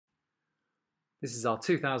This is our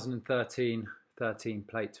 2013 13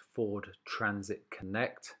 plate Ford Transit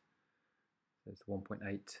Connect. There's the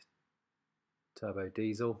 1.8 turbo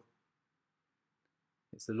diesel.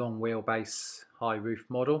 It's the long wheelbase high roof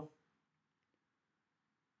model.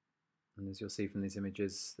 And as you'll see from these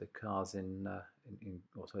images, the car's the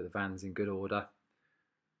van's in good order.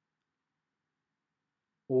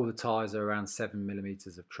 All the tyres are around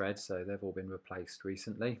 7mm of tread, so they've all been replaced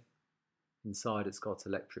recently. Inside it's got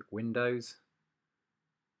electric windows.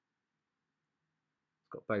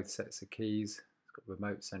 It's got both sets of keys. It's got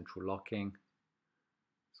remote central locking.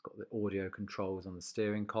 It's got the audio controls on the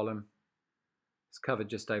steering column. It's covered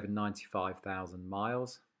just over 95,000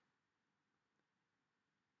 miles.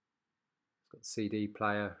 It's got CD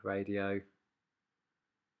player, radio,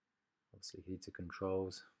 obviously heater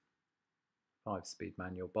controls, 5-speed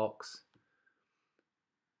manual box.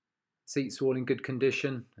 Seats are all in good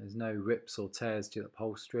condition. There's no rips or tears to the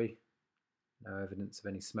upholstery. No evidence of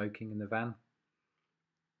any smoking in the van.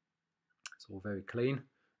 It's all very clean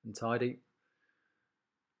and tidy.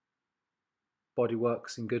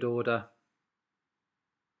 Bodywork's in good order.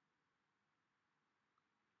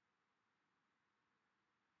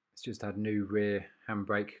 It's just had new rear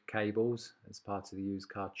handbrake cables as part of the used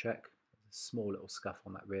car check. There's a small little scuff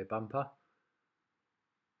on that rear bumper.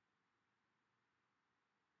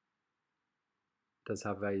 It does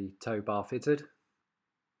have a tow bar fitted.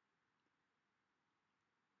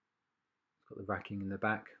 It's got the racking in the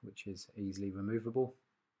back, which is easily removable.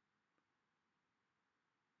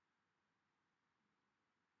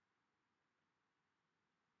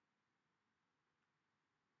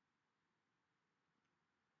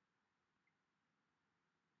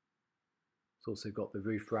 It's also got the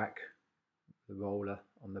roof rack, the roller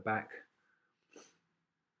on the back.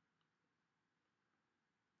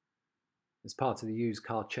 As part of the used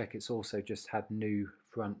car check, it's also just had new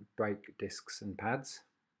front brake discs and pads,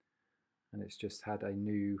 and it's just had a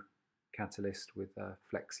new catalyst with a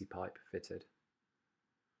flexi pipe fitted.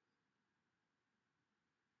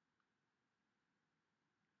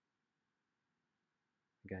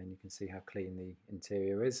 Again, you can see how clean the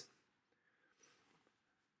interior is.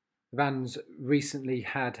 The van's recently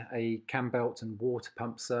had a cam belt and water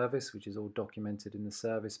pump service, which is all documented in the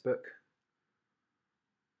service book.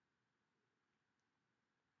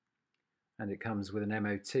 And it comes with an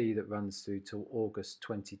MOT that runs through till August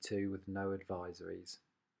 22 with no advisories.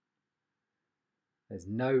 There's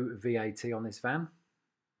no VAT on this van.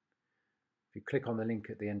 If you click on the link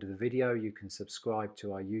at the end of the video, you can subscribe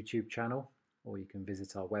to our YouTube channel, or you can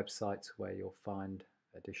visit our website where you'll find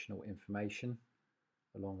additional information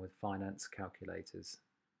along with finance calculators.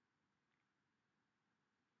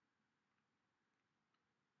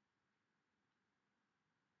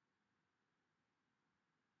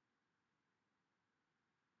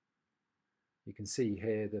 You can see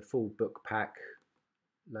here the full book pack,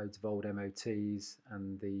 loads of old MOTs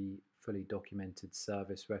and the fully documented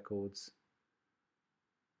service records.